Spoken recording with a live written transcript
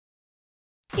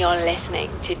You're listening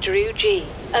to Drew G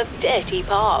of Dirty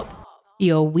Pop.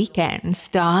 Your weekend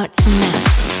starts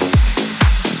now.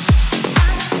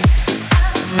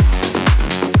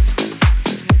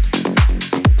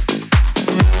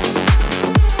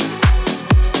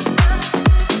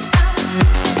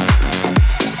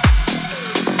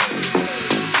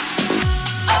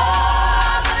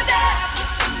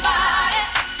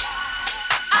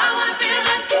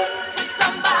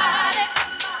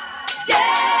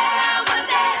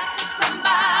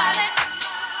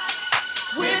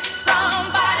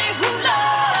 Somebody who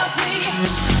loves me.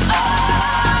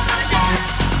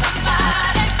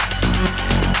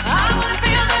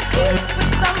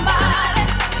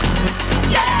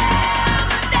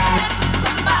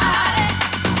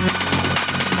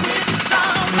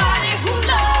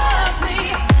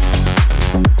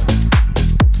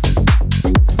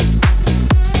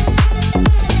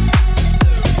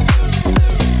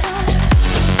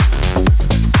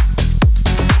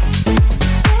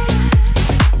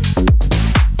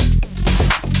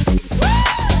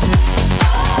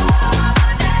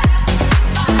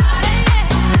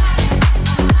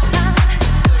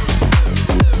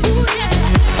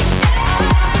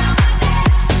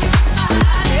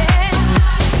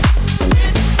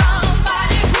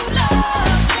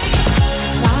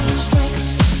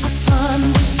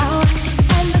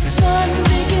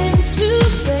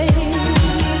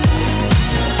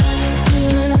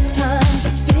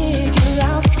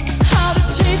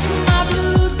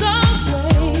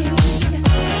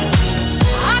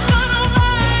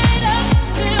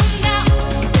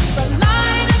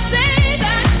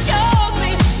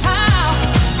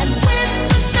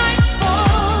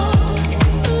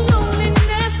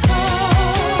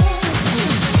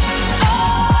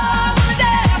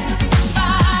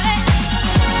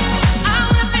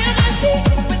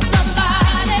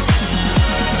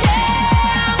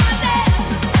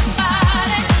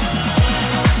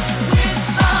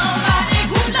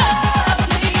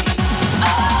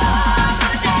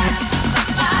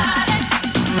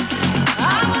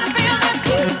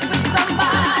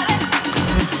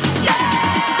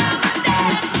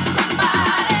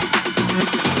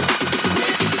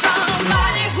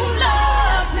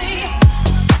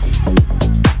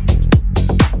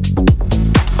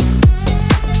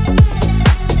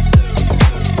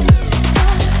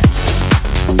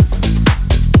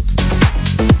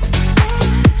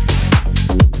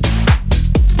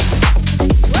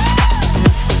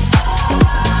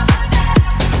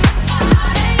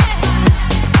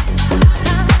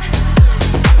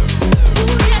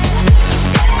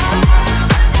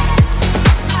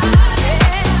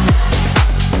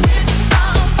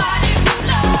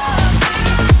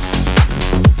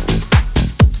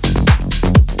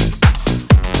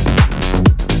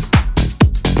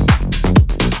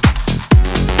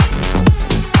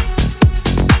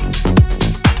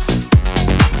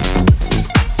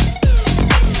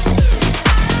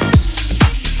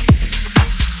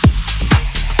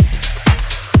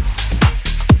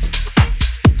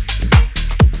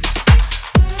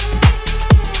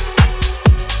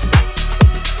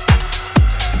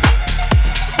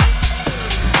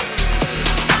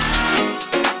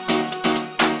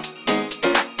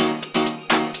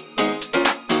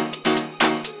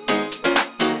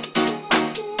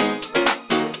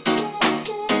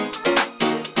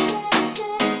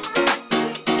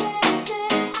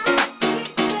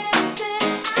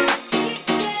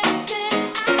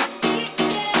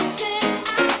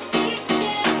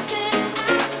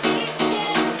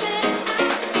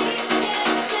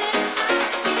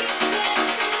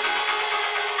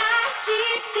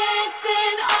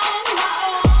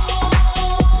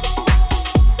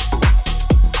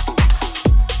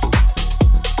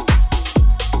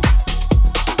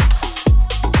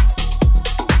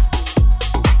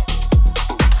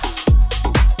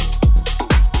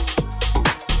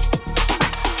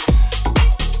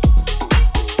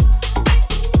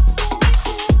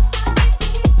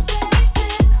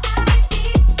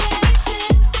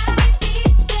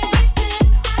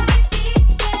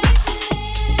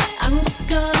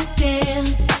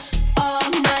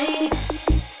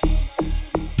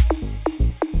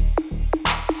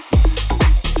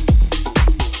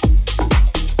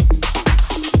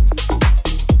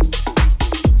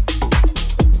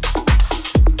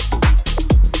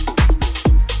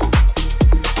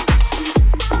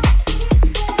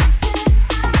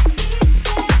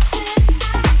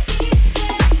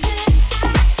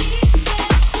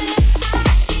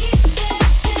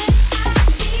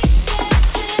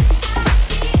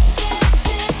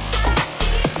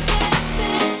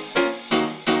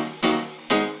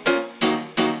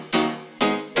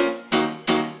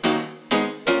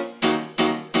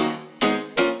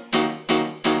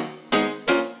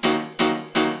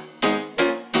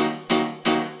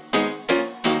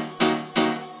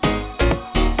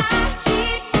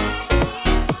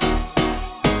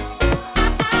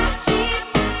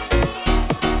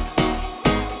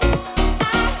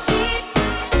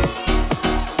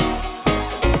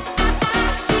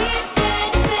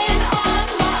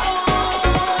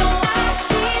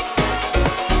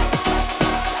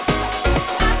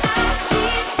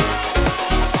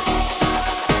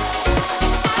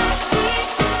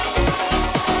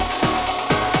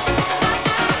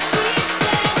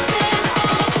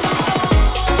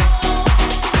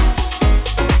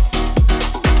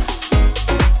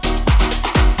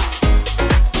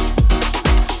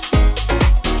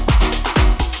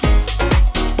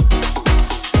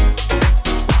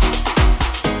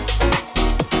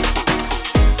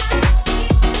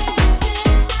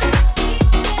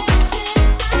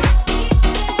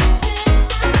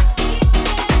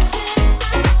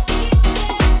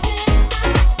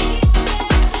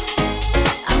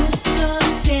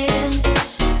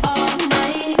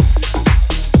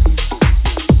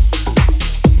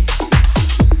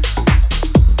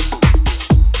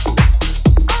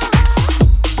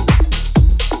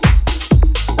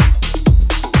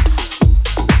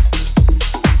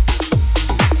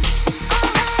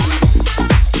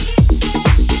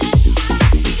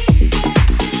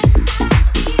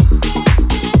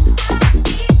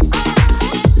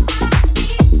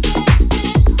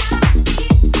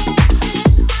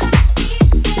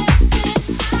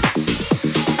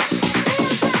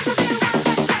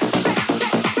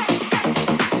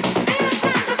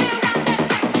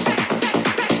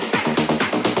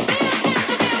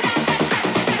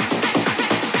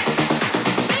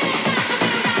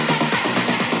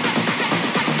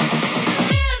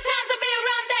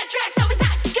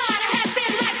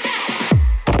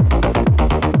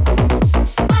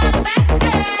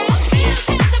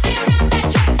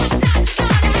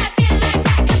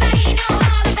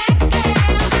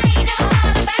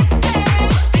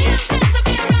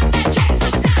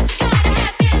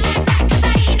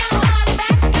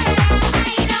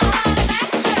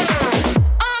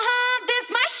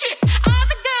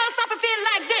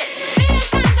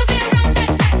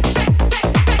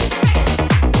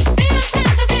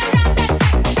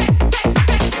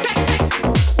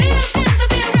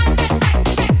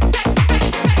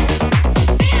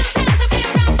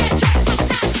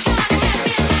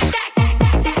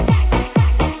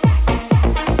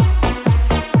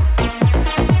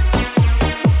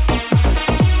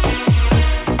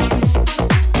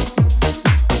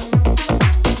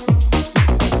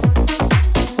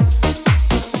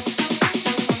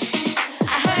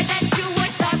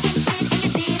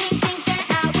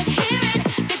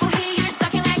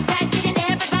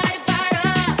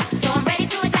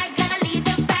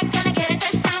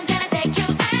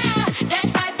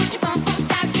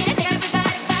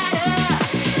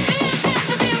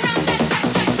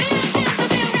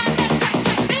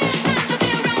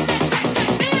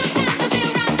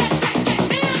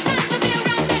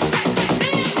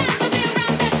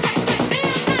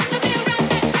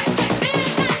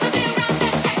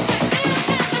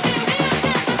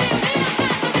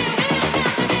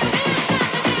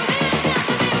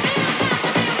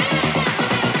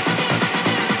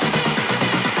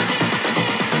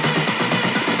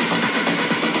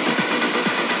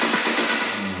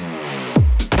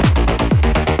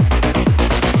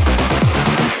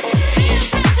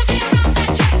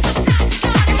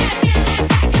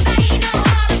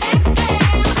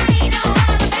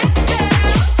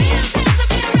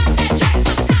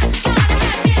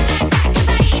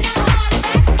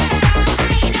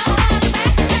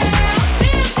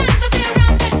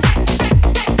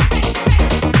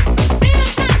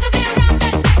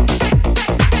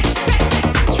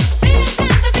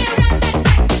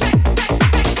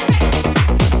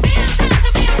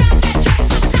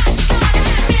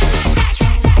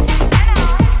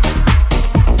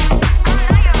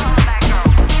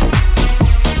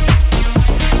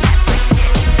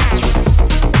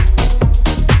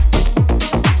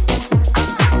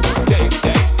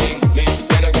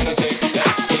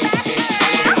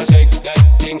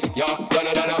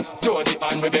 Donna, Donna, Jody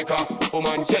and Rebecca.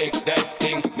 Woman, shake that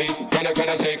thing, miss. Can I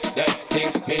shake that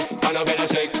thing, miss? Annabella,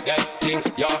 shake that thing,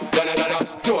 yeah. Donna, Donna,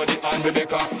 Jody and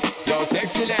Rebecca. Yo,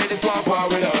 sexy ladies want war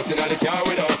with us. Inna the car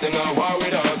with us, them not war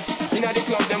with us. Inna the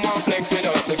club, them want flex with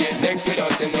us. To get next with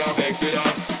us, them not vex with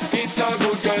us. It's a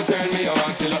good girl, turn me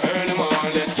on till I earn them on.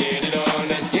 Let's get it on,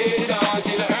 let's get it on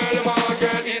till I earn them on,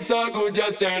 girl. It's so good,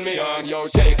 just turn me on. Yo,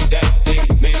 shake that thing,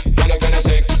 miss. Can I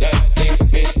shake that thing,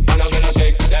 miss? Annabella,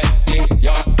 shake that thing,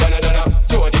 yeah. Donna, Donna,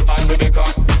 Jody and Rebecca.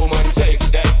 Woman, shake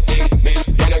that thing, miss.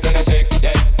 Can I shake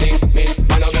that thing, miss?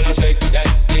 Annabella, shake that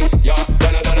thing, yeah.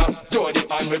 Donna, Donna, Jody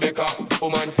and Rebecca.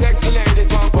 Woman, sexy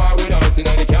ladies want war with us.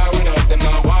 Inna the car with us, them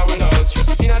not war with us.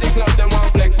 Inna the club, them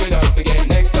want flex with us. To get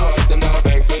next to us, them not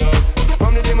vex with us.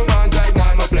 From the day my bond like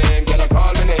night my flame, girl I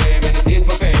call my name and it is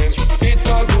my fame. It's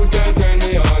all good, girl, turn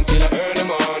me on till I earn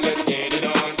them on. Let's get it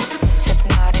on. This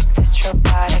hypnotic, this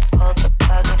robotic, pull the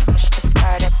plug and push to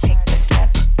start it, take the step,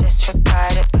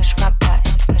 disregard it, push my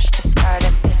button, push to start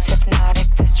it. This hypnotic,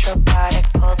 this robotic,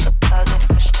 pull the plug and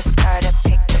push to start it,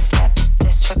 take the step,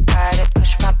 disregard it,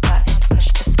 push my button, push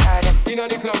to start it. Inna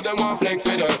the club, them want flex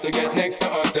with us. To get next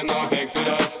to us, them not vex with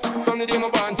us. From the day my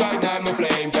bond tight, night my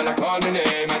flame, girl I call my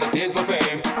name and it is my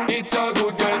fame. It's all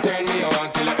good, girl, turn me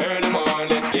on till I earn them on.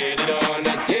 Let's get it on,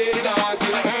 let's get it on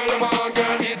till I earn them on,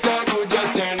 girl. It's all good,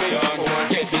 just turn me on. Oh, I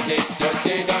get busy, just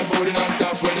shake that booty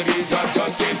non-stop when the beat drop.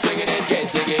 Just keep swinging it, get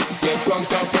jiggy, get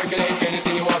drunk up, percolate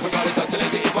anything you want. Forgot it,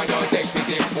 oscillate it if I don't take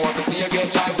pity. Want to see you get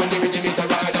live when the rhythm is a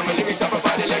ride and my lyrics are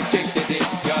provide electricity.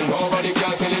 Girl, nobody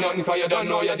can tell you nothing 'cause you don't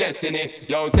know your destiny.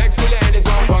 Yo, sexy ladies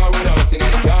want war with us. Inna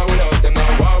the car with us, them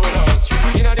not war with us.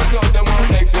 Inna the club, them want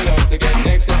flex with us. To get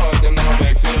next to us, them not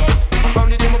vex with us. From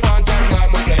the day my bond time, night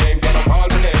my flame, girl I call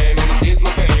my name and it is my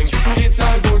fame. It's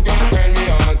all good, girl, turn me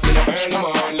on till I earn them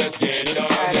on. Let's get it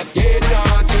on, let's get it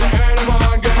on till I earn them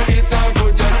on, girl. It's all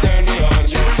good, just turn me on.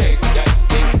 Yo, shake that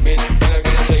thing, miss. Can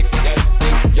I shake that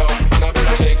thing, yo? And I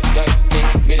better shake that thing,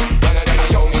 miss. Donna, Donna,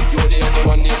 yo, miss Jody and the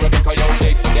one named Rebecca. Yo,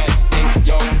 shake that thing,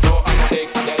 yo. Yo, and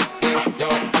shake that thing, yo.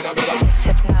 And I better. This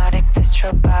hypnotic, this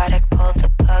robotic, pull the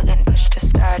plug and push to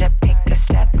start it, take a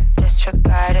step,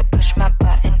 disregard it, push my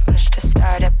button, push to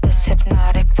start it. This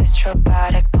hypnotic, this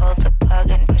robotic, pull the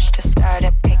plug and push to start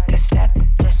it, take a step,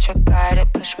 disregard it,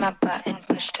 push my button,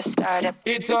 push to start it.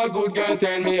 It's all good, girl,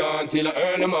 turn me on till I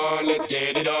earn them on. Let's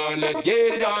get it on, let's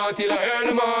get it on till I earn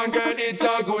them on, girl. It's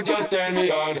all good, just turn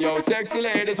me on. Yo, sexy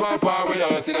ladies want power with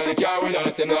us. Inna the car with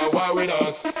us, them not war with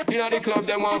us. Inna the club,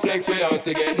 them want flex with us.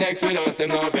 To get next with us, them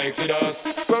not vex with us.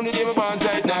 From the day my bond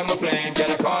tight, night my flame,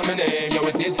 girl I call my name, yo,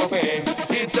 it is my fame.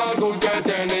 It's all good, girl,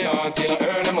 turn me on till I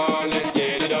earn them on. Let's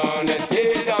get it on, let's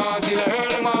get it on till I earn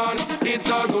them on. It's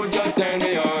all good, just turn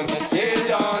me on. Let's get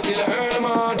it on till I earn them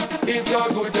on. It's all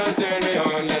good, just turn me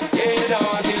on. Let's get it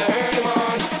on till I earn them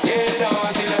on. Get it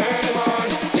on till I earn them on.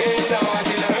 Get it on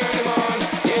till I earn them on.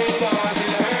 Get it on till I earn them on. Get it on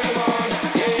till I earn them on.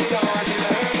 Get it on till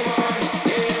I earn them on.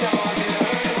 Get it on till I earn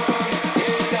them on.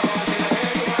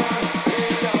 Get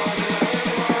it on till I earn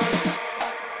them on.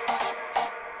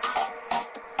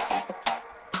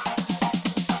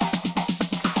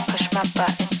 Push my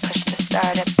button, push to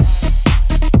start it.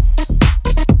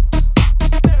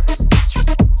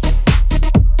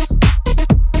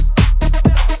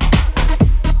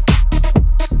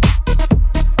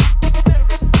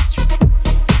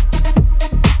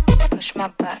 Push my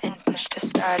button, push to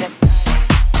start it.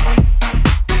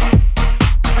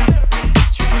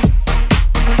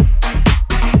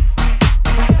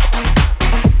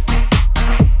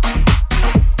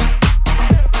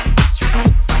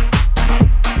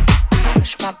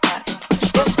 Push my button,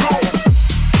 push to start it.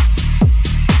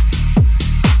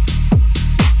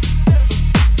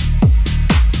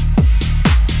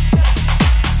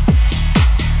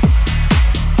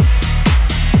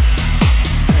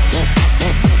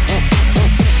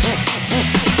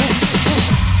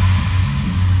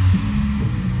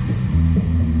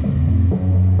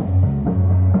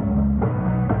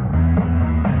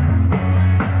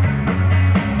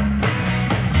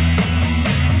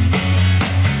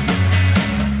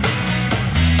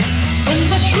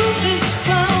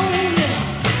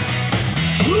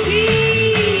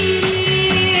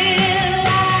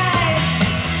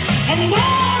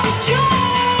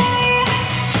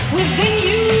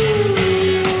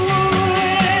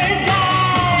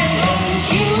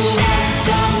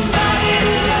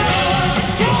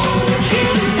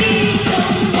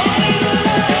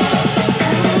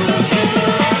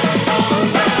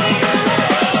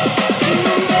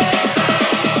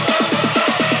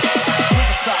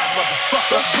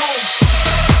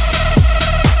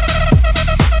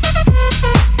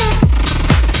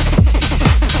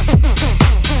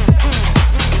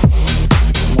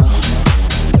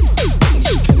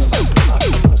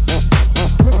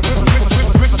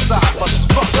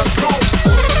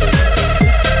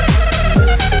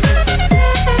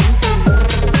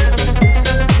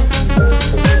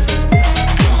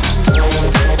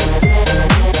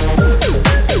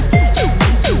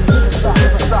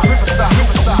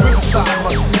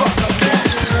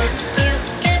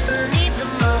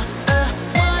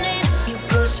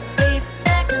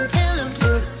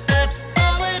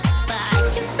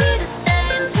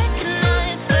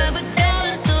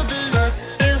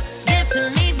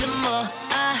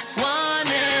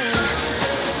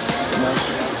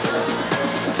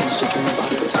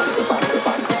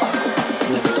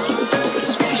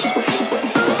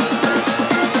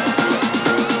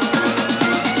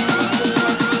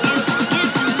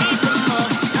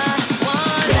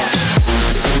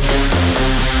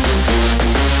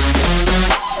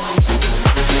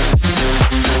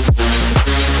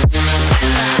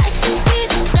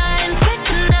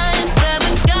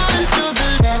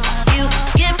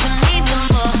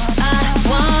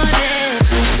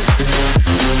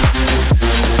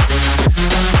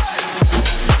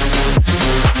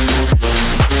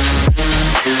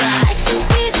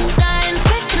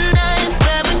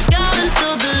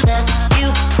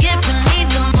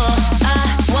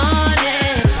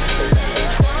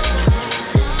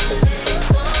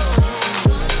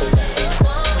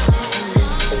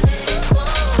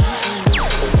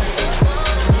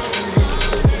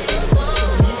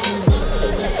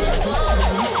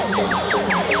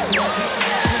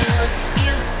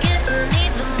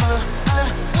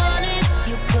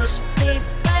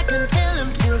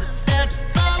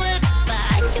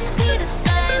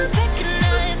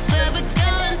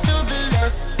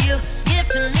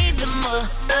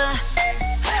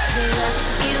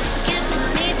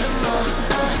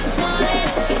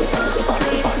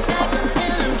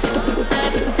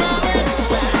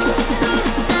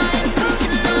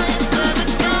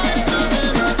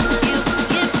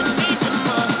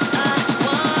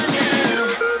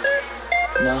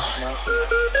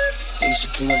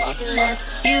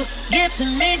 to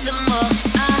me, the more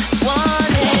I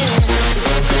want it.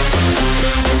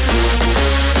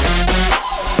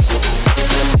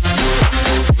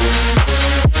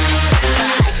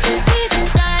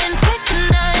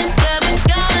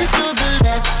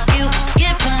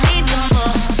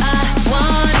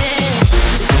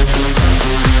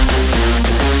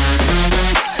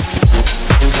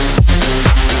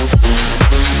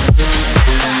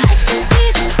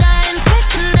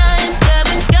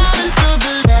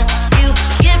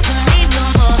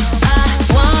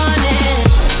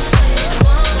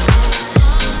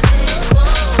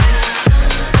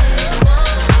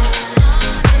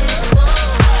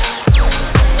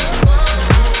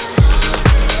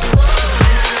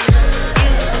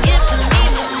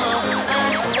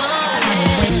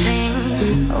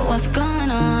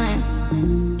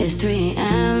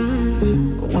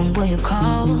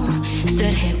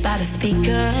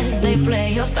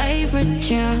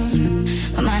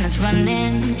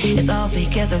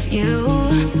 Because of you,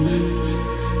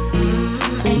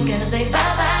 ain't gonna say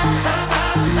bye bye.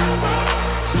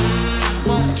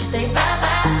 Won't you say bye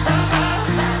bye?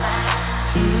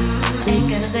 Ain't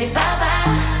gonna say bye bye.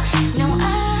 No,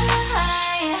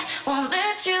 I won't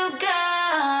let you go.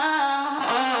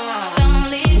 Don't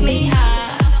leave me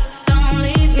high. Don't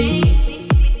leave me.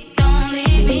 Don't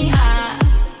leave me high.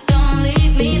 Don't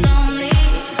leave me lonely.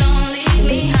 Don't leave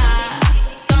me high.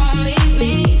 Don't leave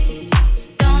me.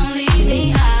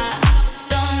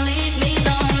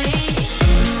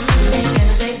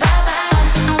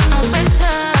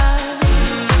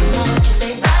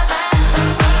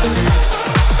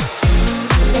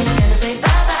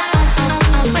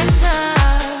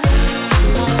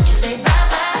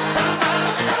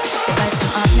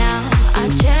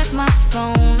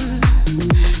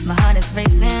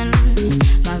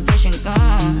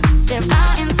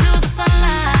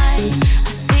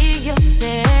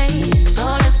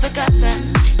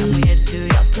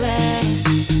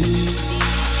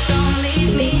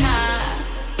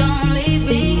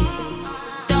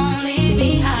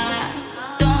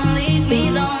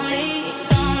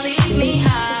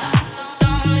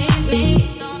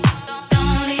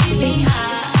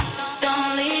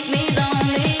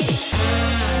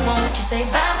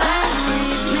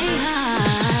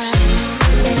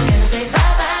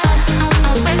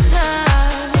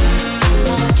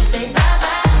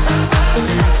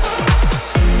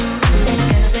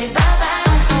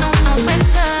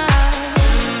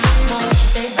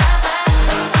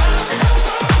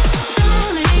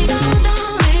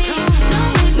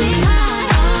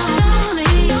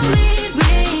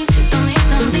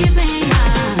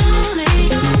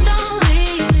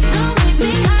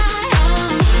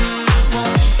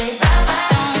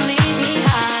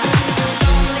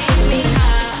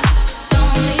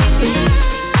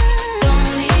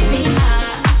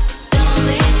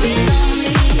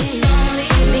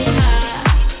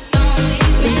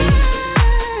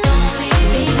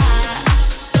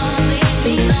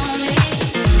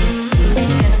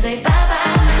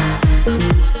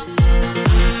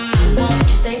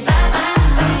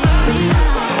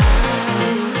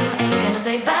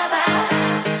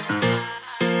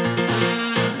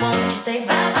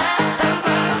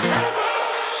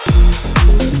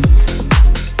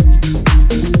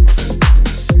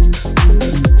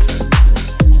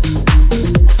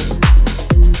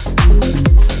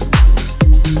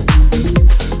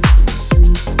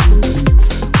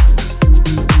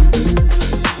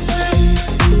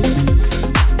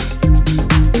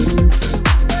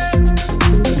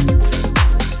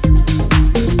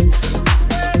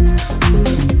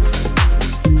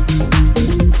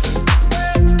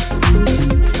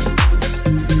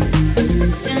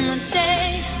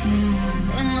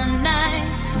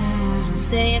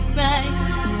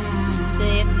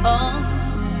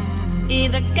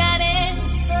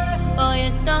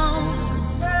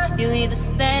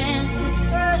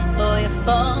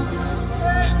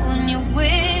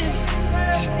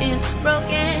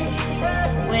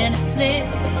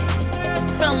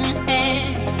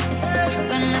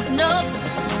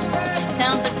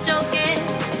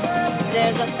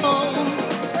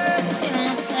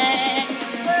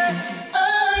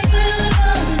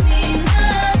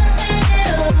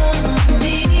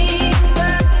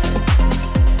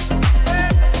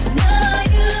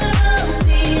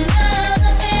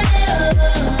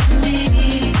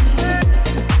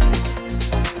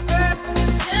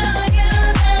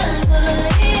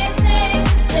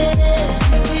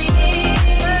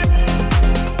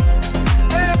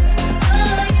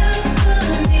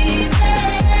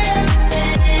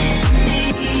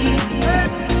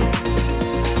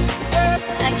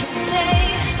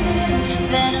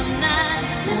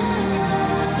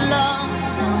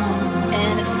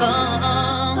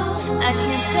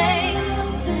 say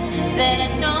that I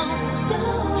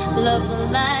don't love the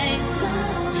light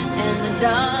and the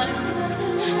dark.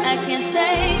 I can't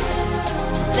say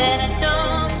that I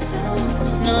don't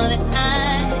know that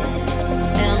I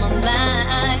am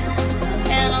alive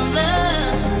and I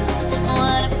love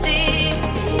what I feel.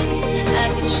 I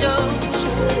can show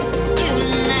you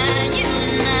now, you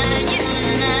now, you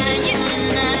now, you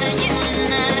now, you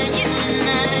now, you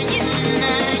now, you now, you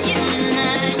now, you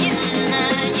now, you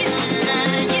now, you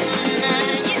now, you now,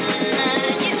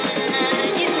 you now,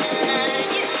 you now,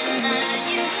 you now,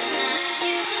 you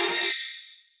now.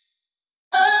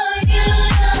 Oh, you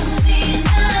don't be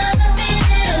nothing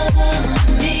at all.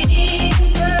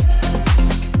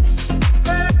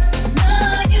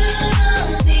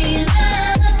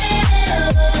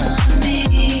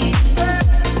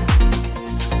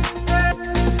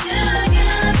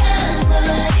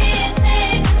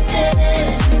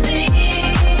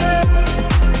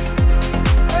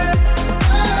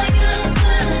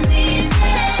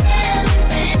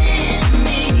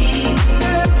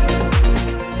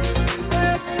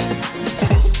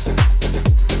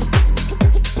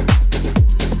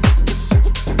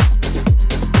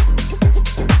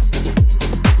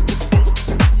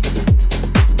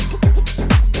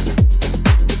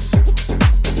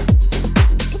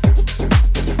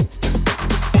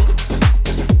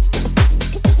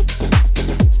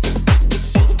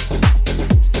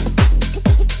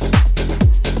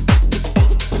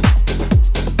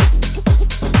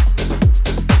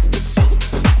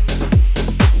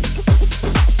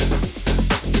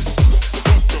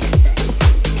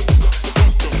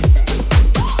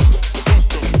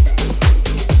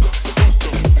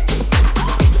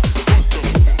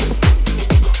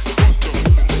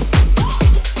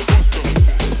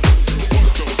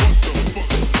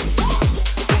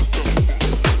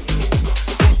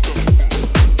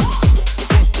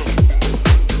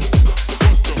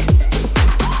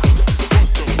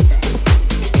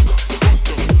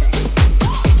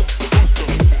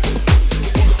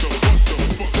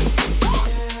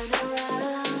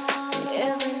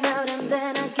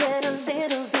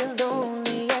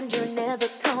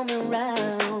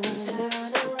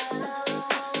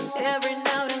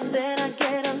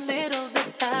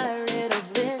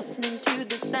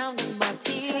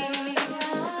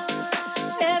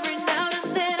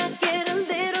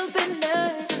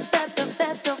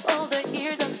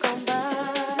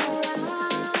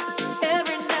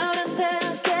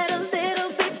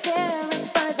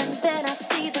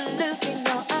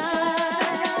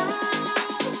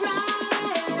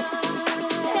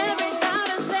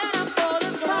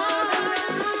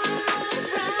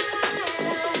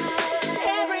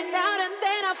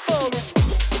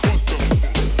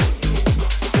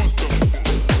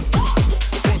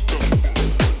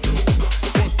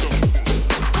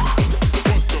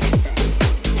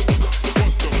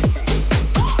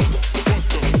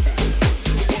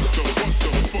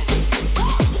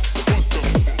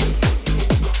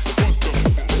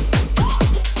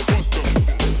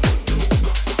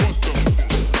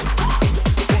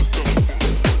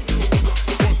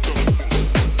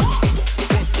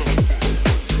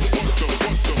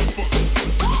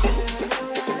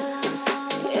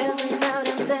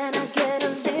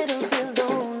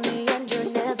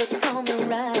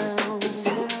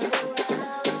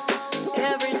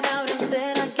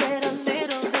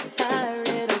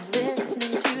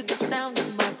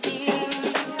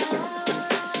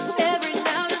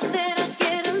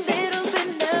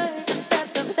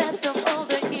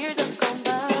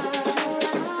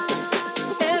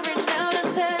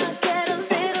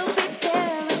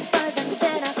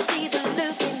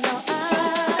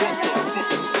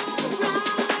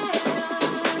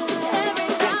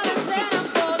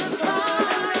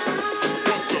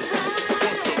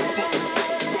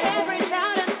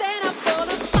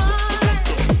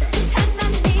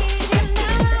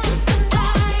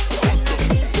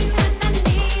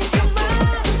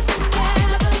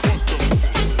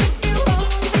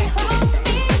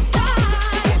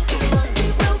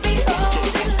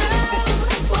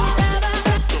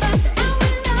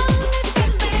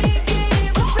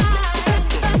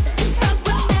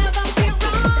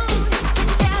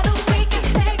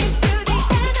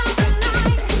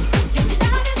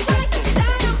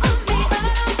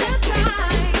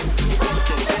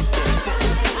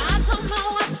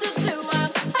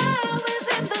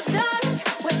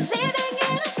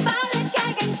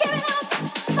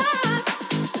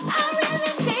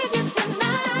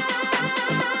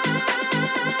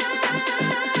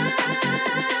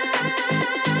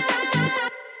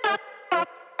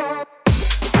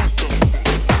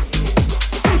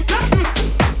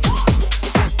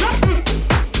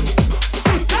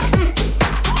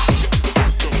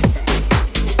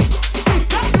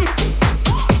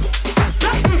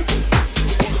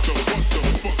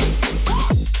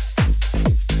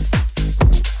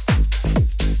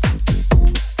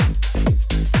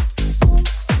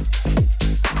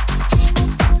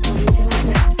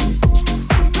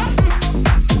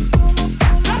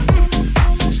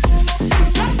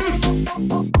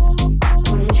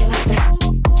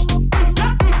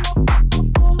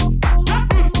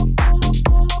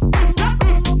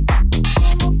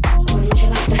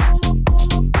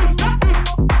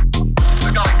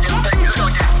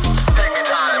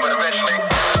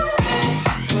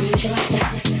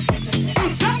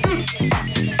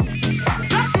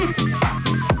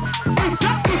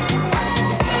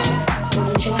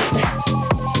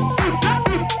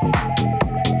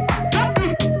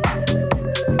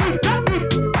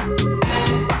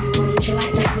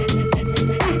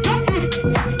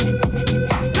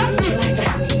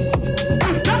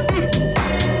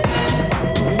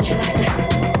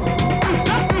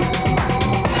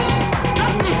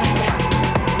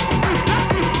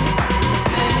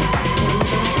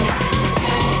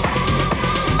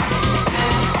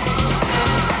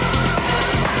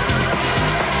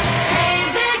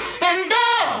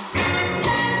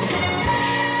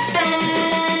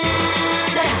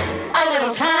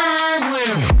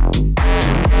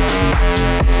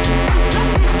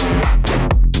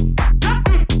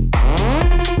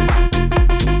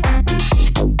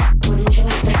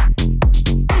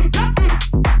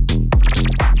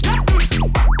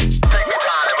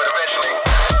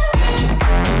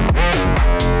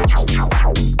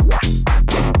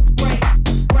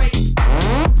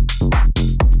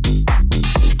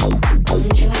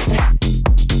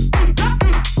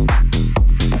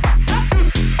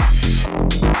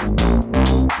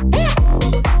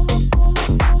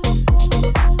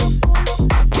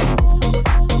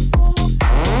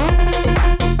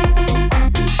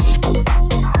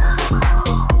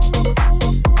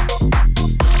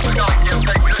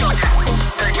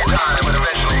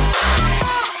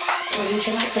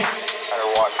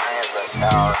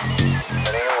 power.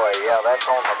 But anyway, yeah, that's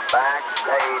on the back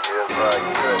page of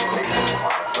USB.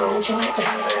 So it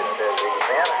says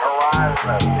Event Horizon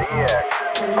of DX.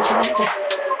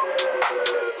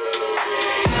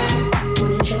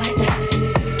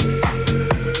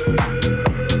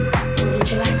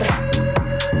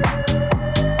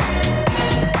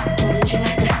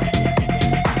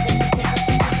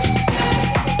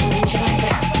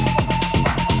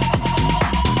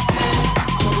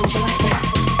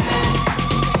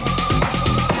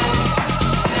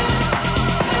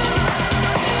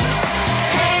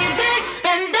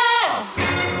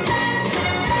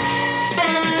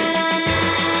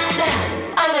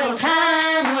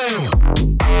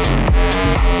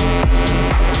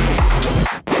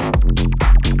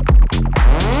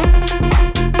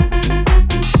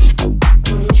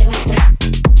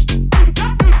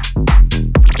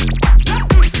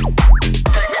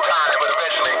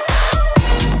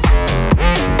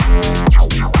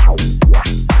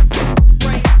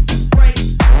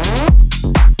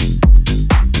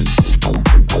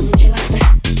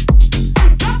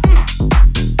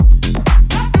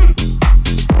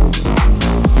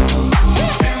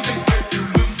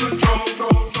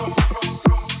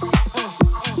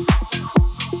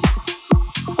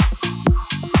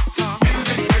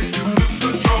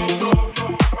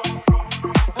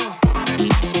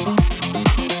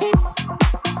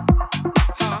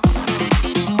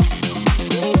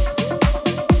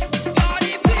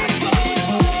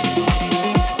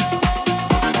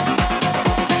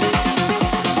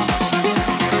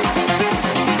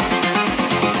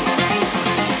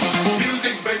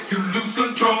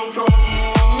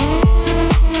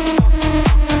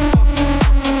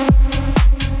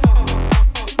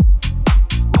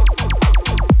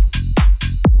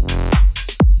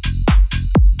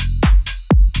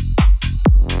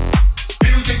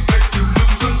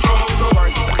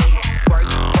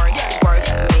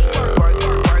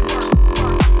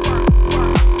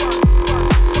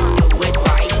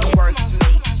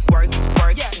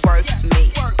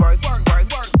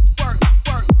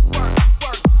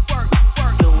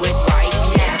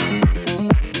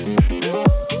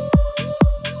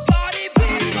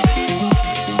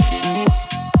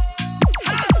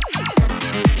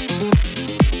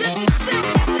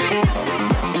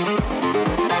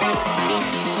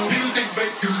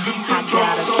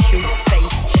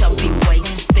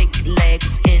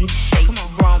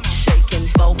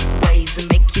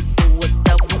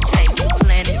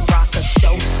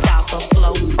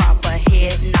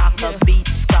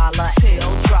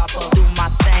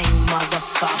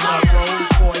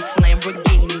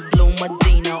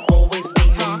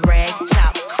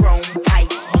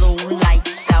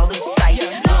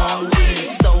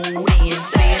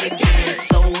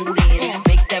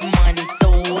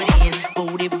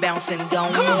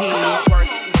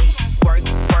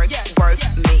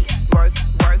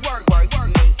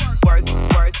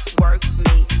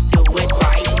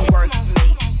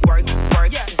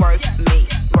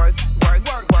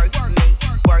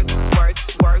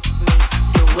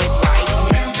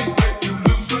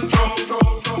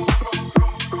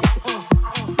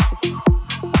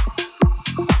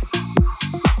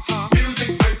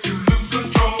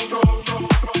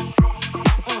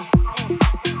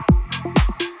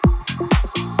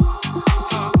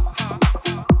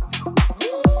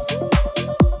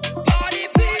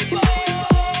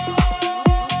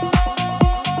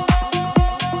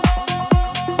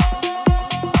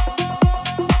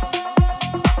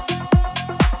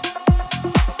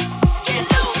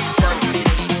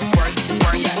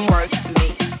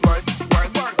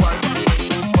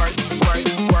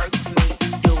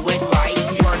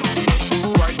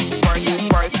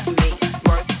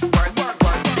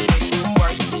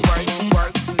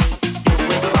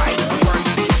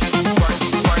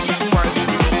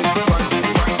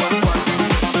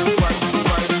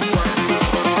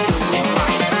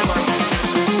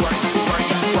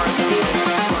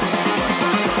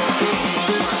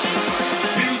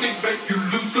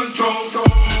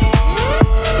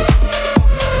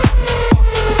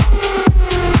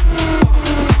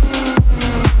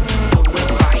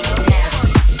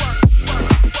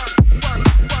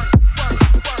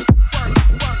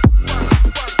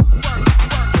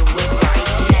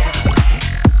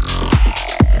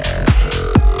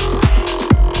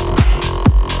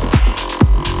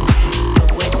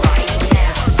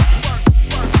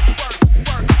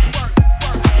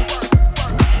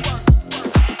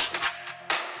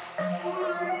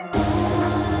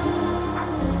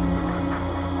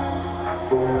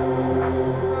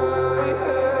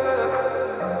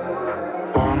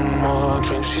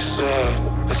 drink, she said.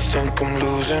 I think I'm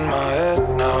losing my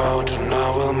head now.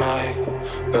 Tonight we'll make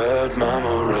Bad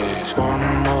memories.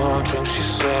 One more drink, she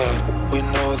said. We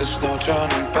know there's no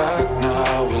turning back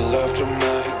now. We left to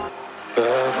make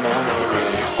bad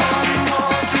memories. One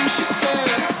more drink, she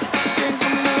said. Think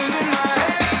I'm losing my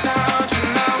head now.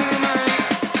 Tonight we make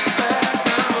bad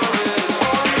memories.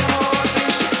 One more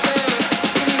drink, she said.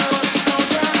 We know there's no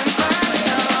turning back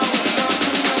now. We left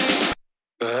to make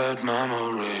bad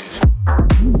memories.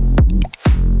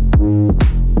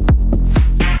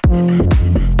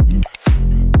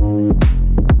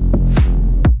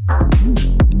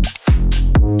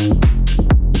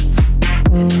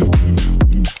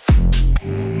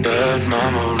 Bad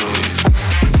memories.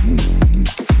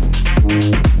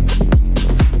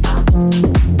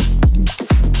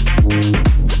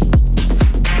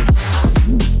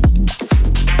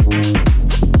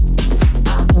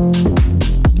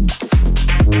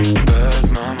 Bad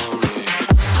memories.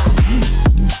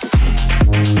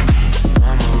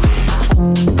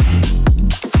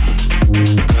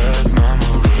 Bad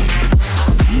memories.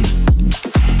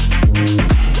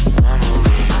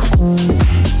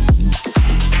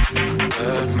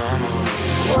 Bad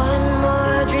memories. One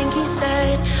more drink, he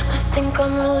said. I think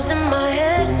I'm losing my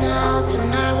head now.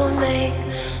 Tonight we'll make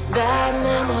bad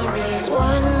memories.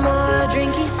 One more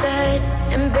drink, he said.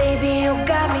 And baby, you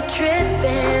got me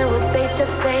tripping. We're face to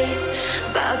face,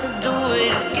 about to do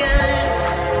it again.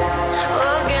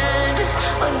 Again,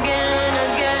 again,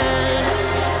 again.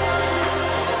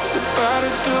 About to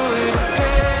do it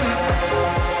again,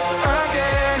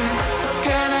 again,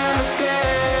 again and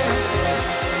again.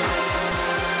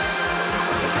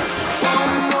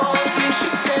 One more drink, she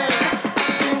said. I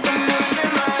think I'm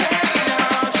losing my head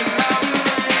now. Tonight we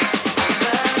make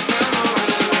bad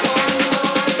memories. One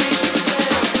more drink, she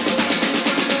said.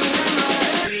 I think I'm losing my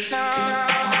head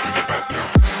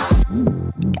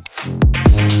now.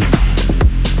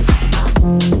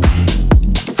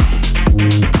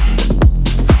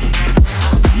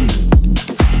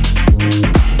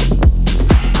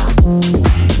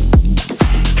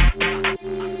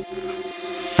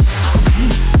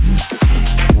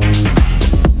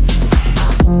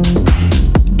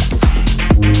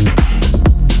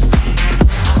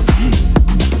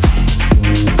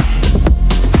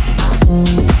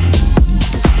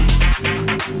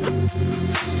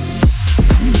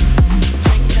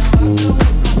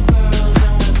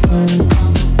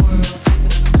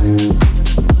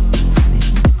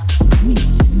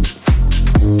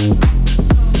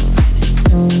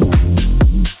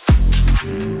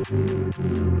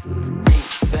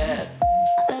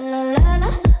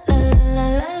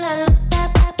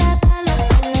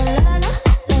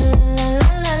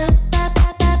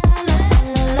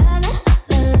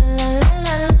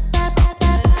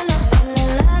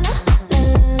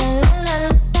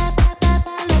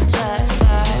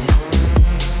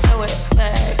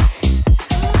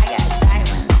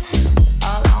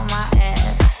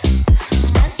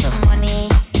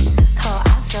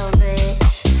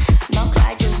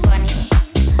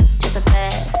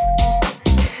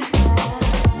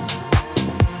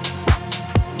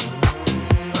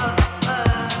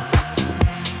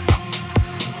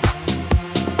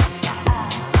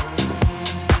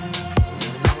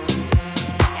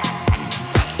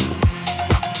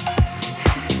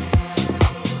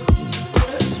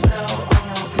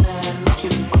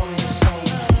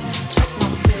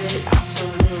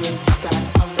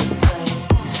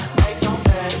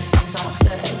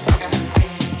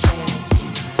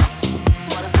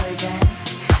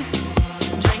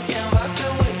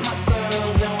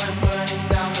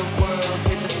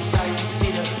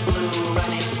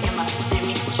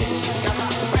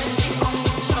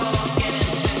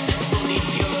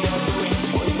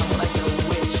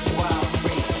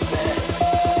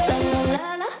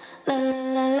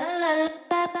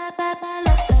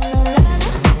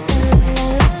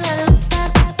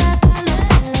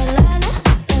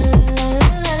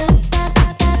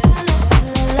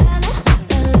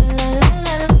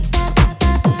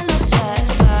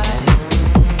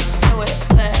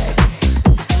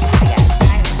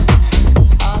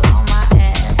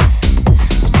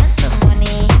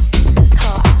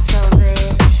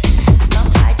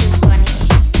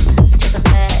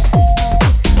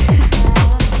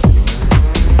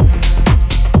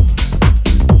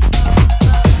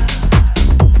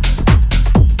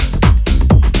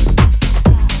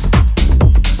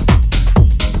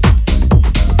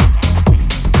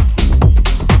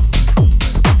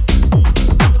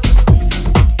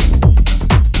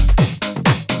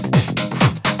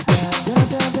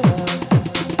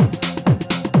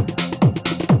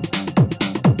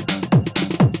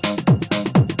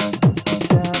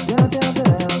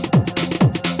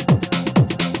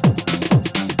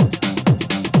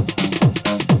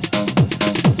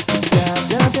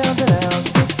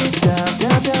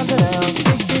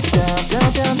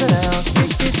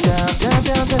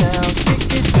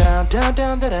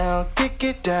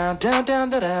 down, down, down,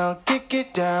 the down, kick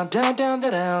it down, down, down,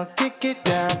 the down, kick it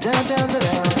down, down, down, the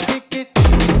down, kick it.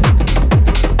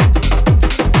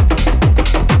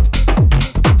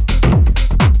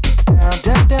 Down,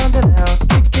 down, down, the down,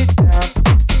 kick it down.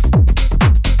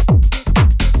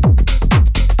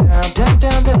 Down, down,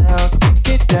 down, the down,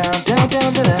 kick it down, down,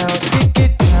 down, the down, kick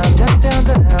it down, down, down,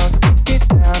 the down, kick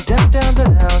it down, down, down,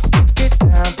 the down,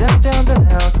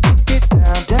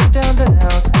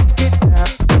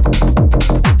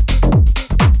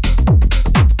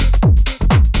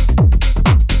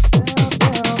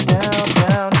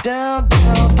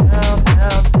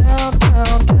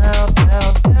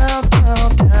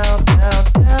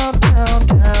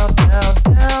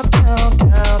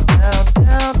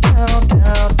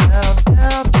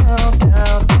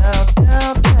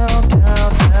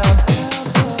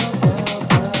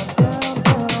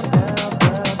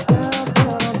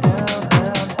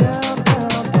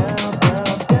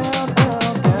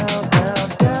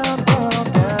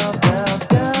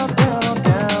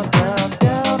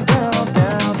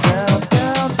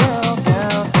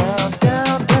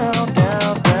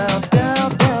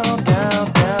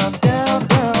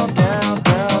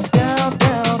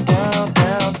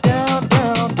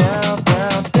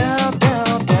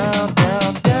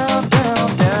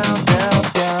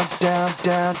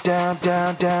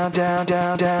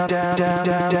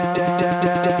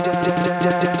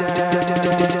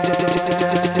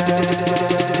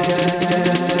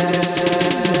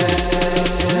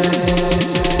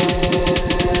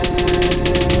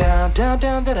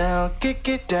 kick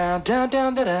it down, down, down,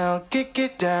 the down, kick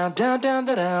it down, down, down,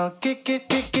 the down, kick it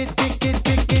down.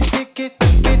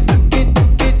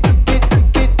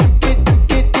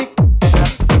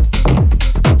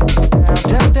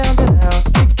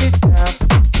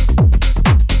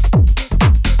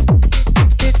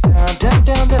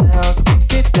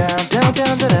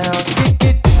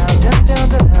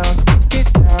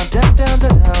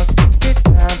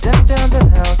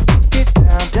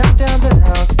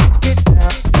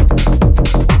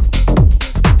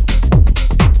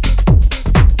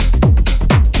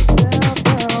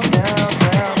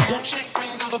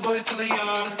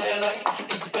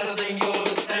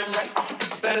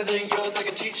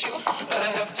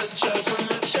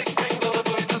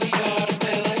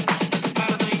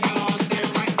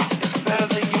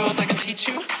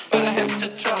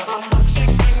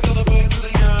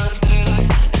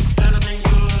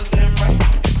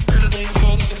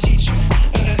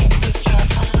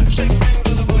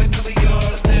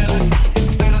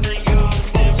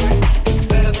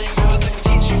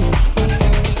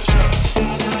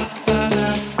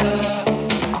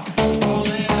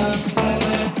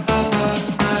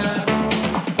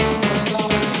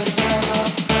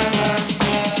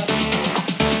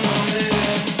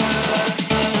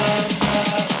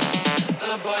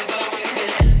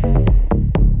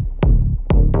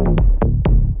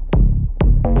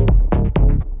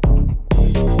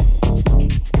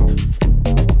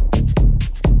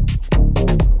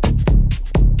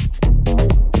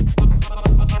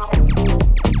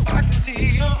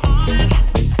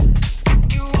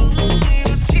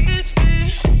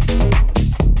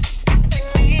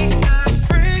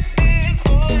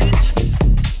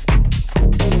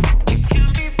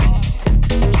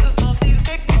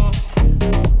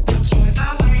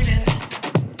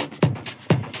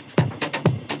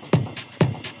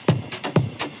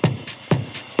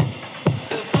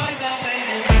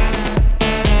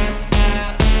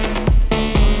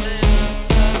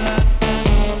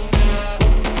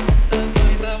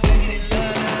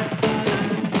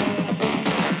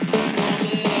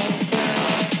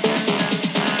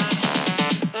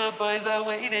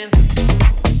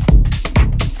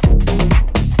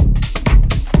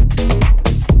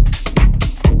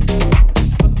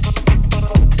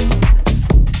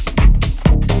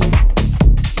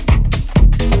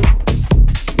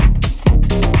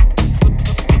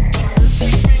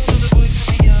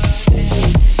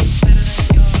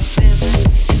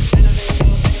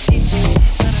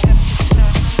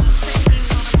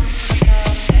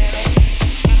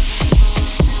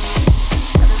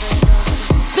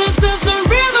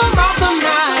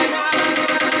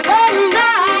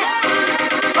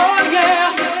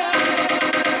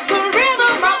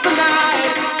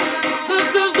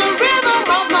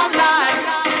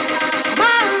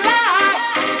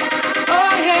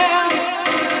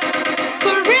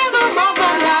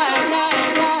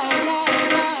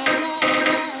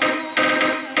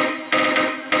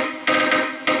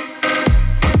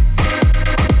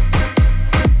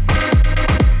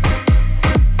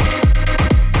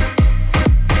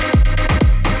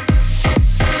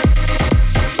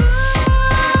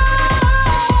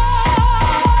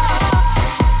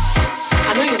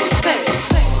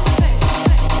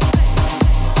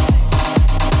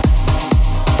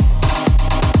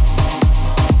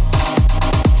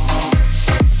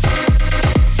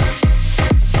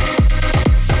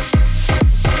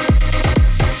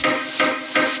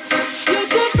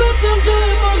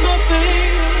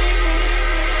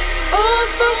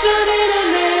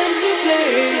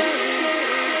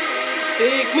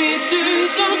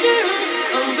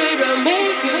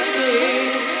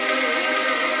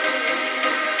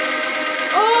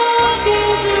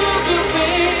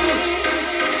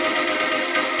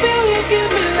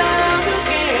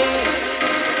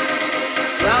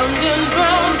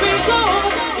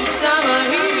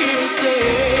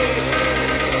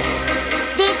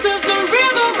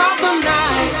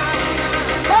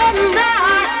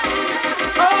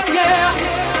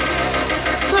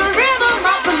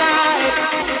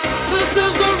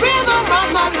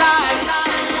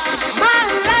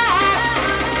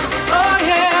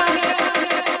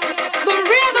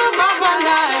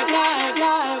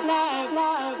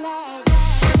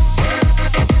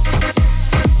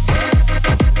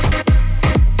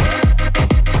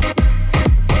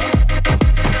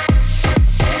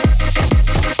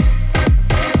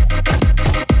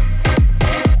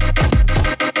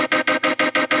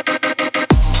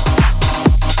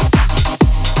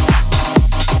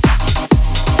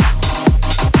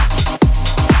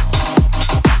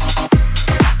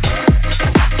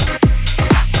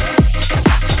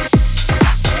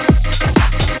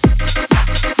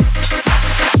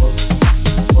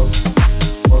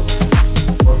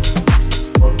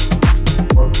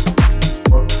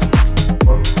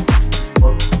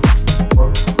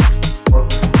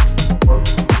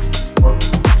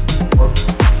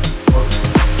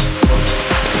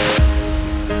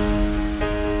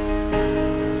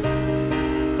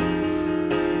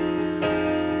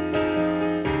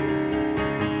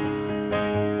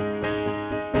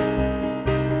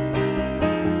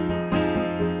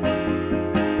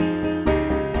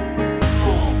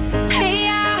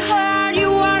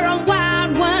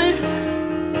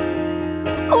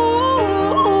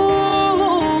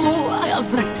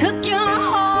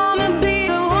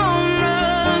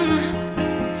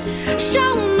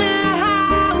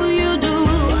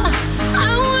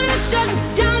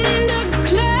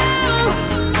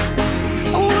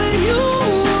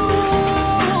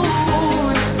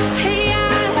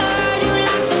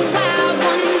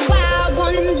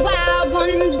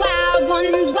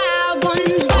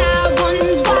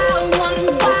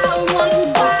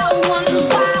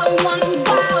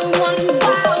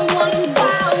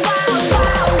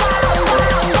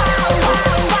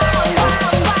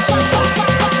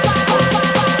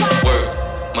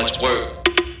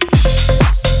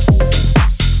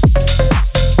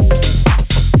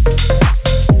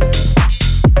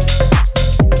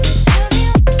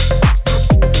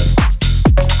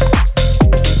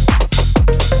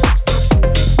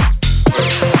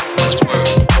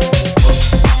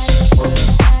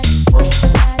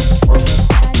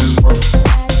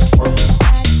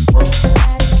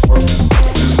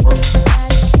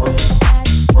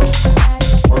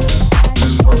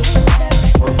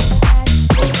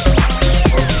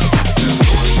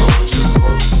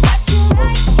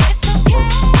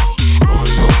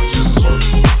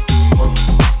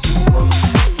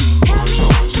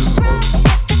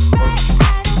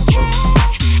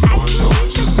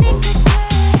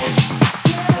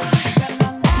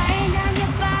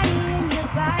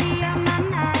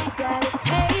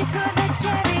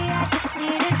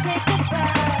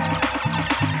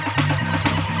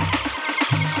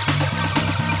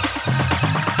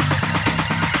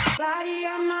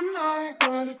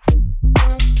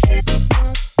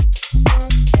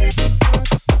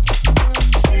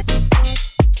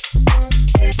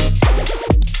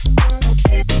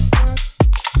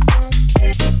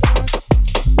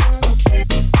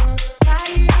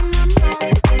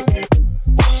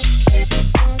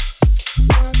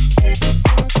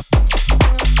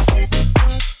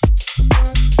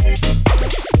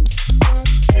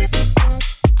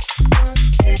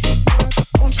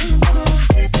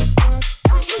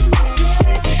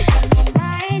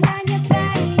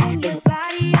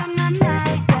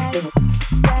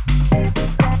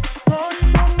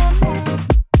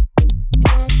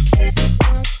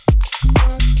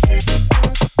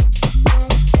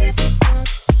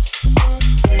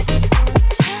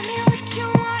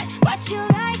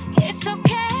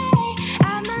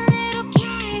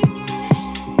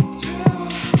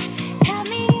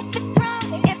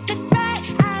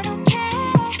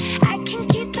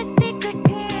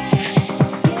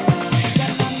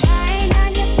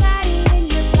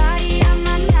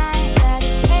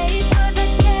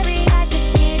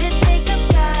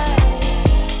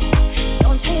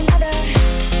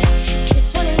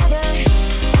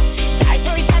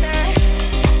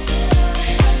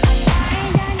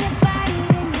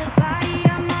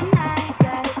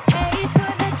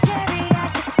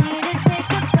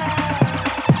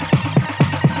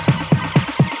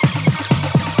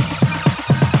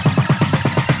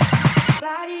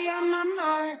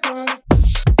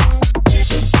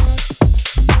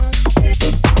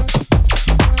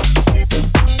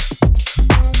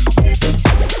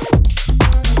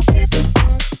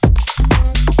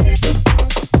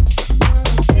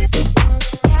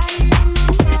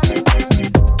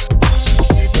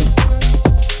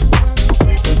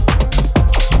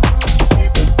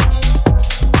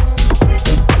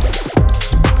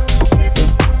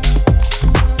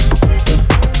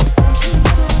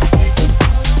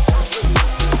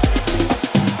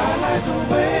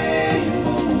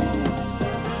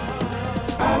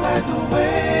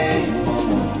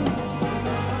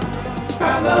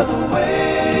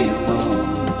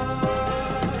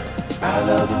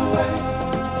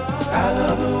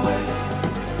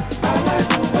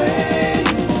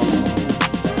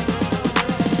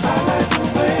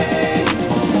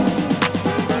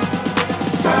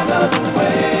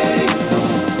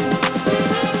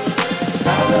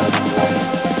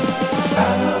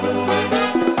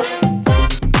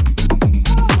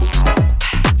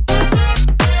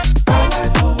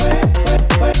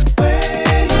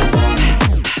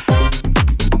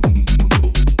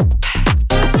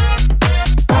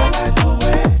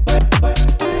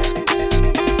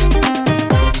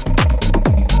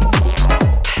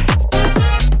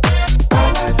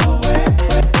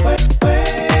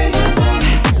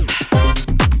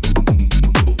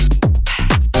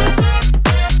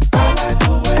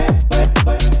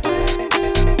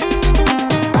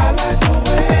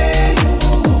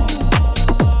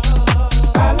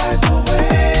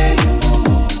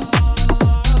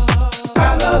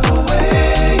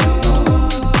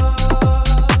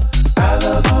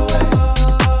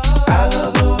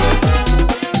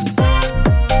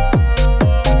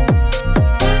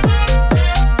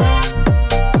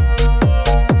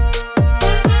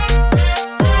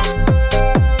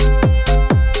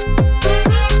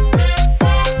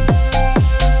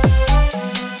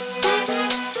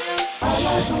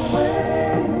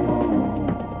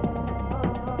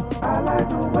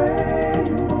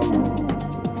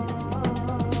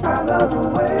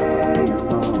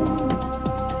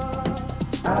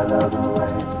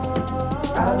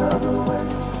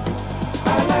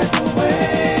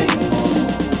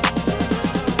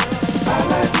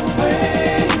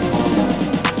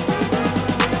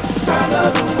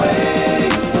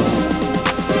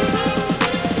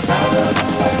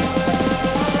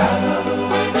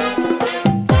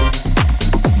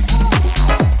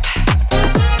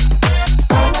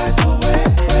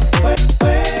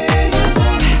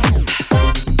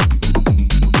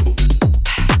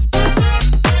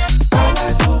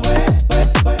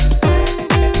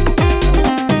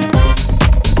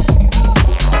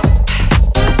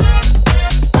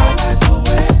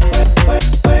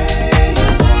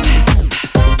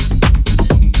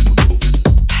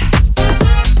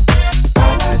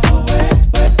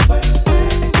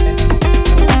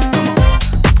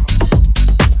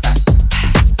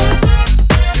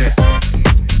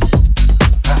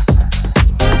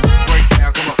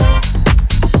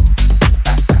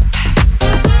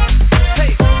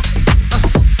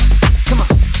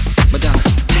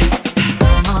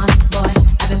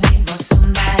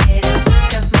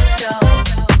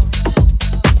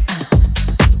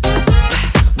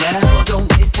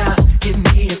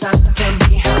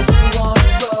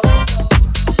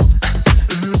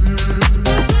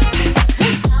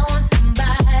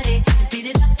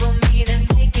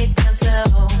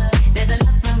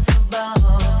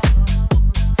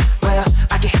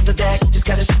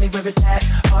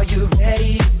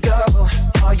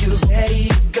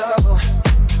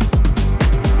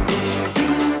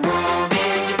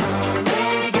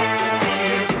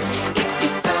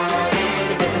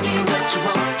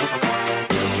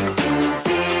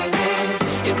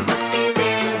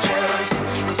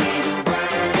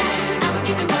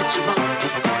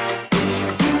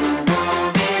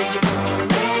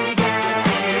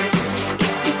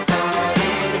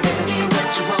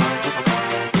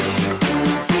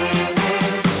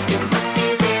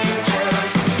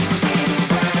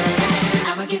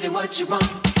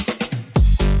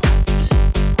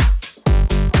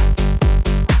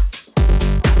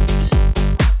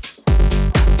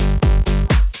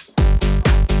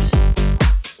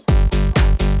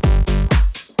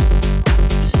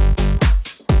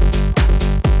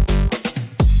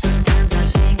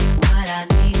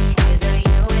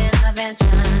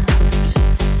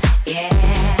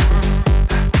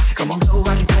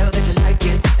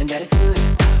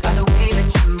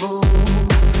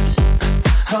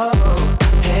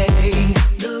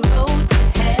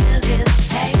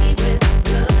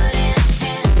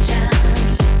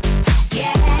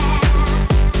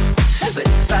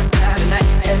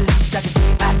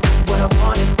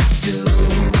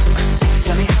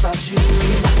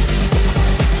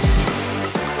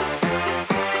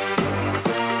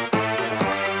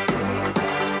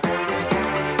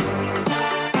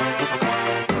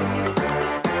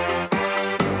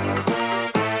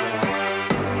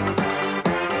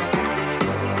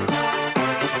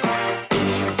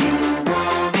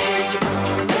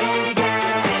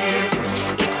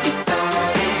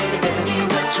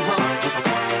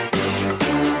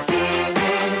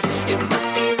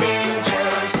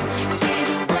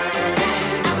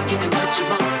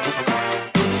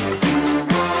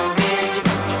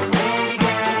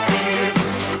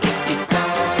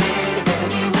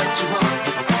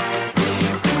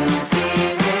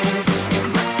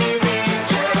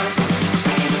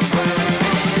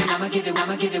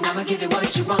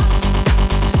 what you want.